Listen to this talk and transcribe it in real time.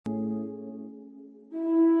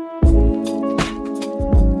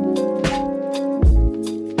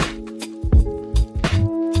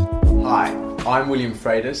I'm William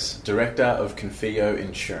Freitas, Director of Confio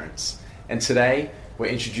Insurance, and today we're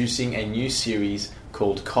introducing a new series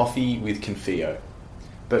called Coffee with Confio.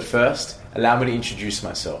 But first, allow me to introduce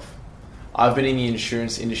myself. I've been in the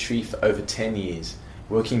insurance industry for over 10 years,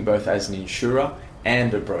 working both as an insurer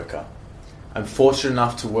and a broker. I'm fortunate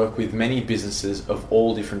enough to work with many businesses of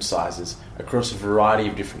all different sizes across a variety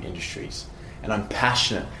of different industries, and I'm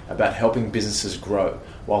passionate about helping businesses grow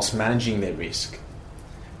whilst managing their risk.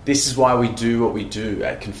 This is why we do what we do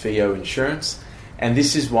at Confio Insurance, and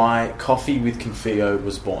this is why Coffee with Confio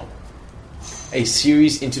was born. A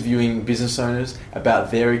series interviewing business owners about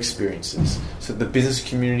their experiences so that the business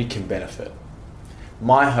community can benefit.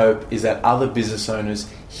 My hope is that other business owners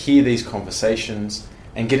hear these conversations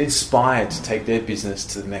and get inspired to take their business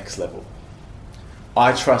to the next level.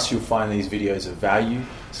 I trust you'll find these videos of value,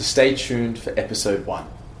 so stay tuned for episode 1.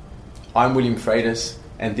 I'm William Freitas,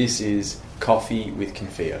 and this is Coffee with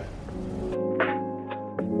Confio.